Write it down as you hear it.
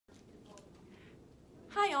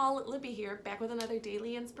Hi all, Libby here, back with another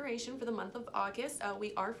daily inspiration for the month of August.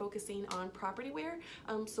 We are focusing on Propertyware.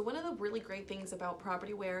 So one of the really great things about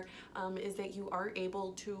Propertyware is that you are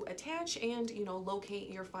able to attach and locate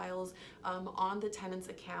your files on the tenant's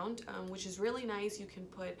account, which is really nice. You can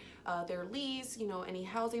put their lease, any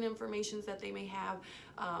housing information that they may have,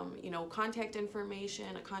 contact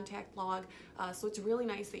information, a contact log. So it's really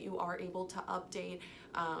nice that you are able to update,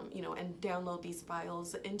 and download these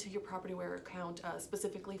files into your Propertyware account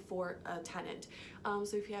specifically for a tenant.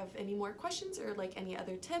 So if you have any more questions or like any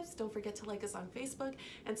other tips, don't forget to like us on Facebook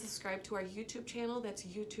and subscribe to our YouTube channel. That's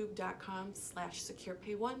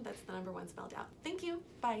youtube.com/securepay1. That's the number 1 spelled out. Thank you.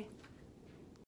 Bye.